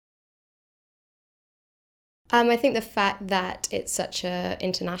I think the fact that it's such a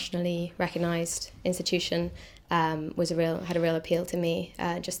internationally recognised institution had a real appeal to me.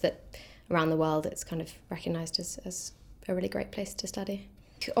 Just that around the world, it's kind of recognised as a really great place to study.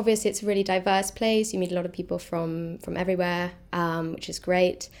 Obviously, it's a really diverse place. You meet a lot of people from everywhere, which is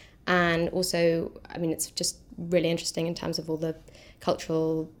great. And also, I mean, it's just really interesting in terms of all the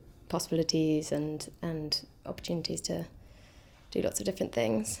cultural possibilities and opportunities to do lots of different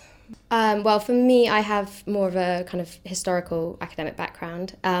things. Well, for me, I have more of a kind of historical academic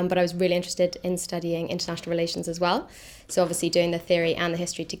background, but I was really interested in studying international relations as well. So obviously doing the theory and the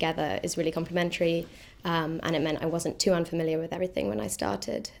history together is really complementary, and it meant I wasn't too unfamiliar with everything when I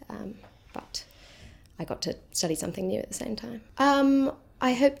started, but I got to study something new at the same time.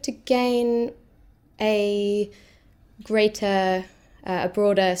 I hope to gain a broader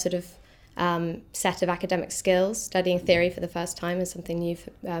sort of set of academic skills. Studying theory for the first time is something new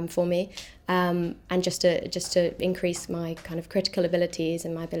for me, and just to increase my kind of critical abilities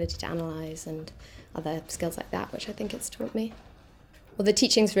and my ability to analyse and other skills like that, which I think it's taught me. Well, the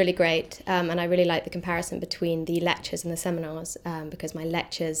teaching's really great, and I really like the comparison between the lectures and the seminars, because my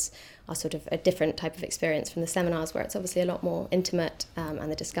lectures are sort of a different type of experience from the seminars, where it's obviously a lot more intimate,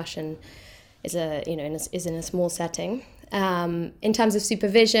 and the discussion is in a small setting. In terms of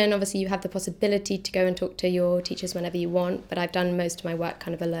supervision, obviously you have the possibility to go and talk to your teachers whenever you want, but I've done most of my work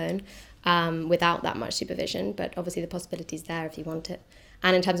kind of alone, without that much supervision, but obviously the possibility's there if you want it.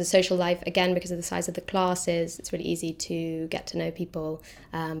 And in terms of social life, again, because of the size of the classes, it's really easy to get to know people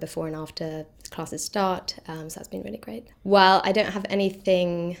before and after classes start, so that's been really great. Well, I don't have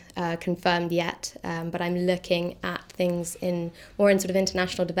anything confirmed yet, but I'm looking at things more in sort of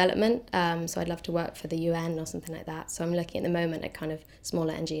international development, so I'd love to work for the UN or something like that. So I'm looking at the moment at kind of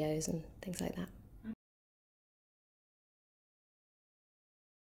smaller NGOs and things like that.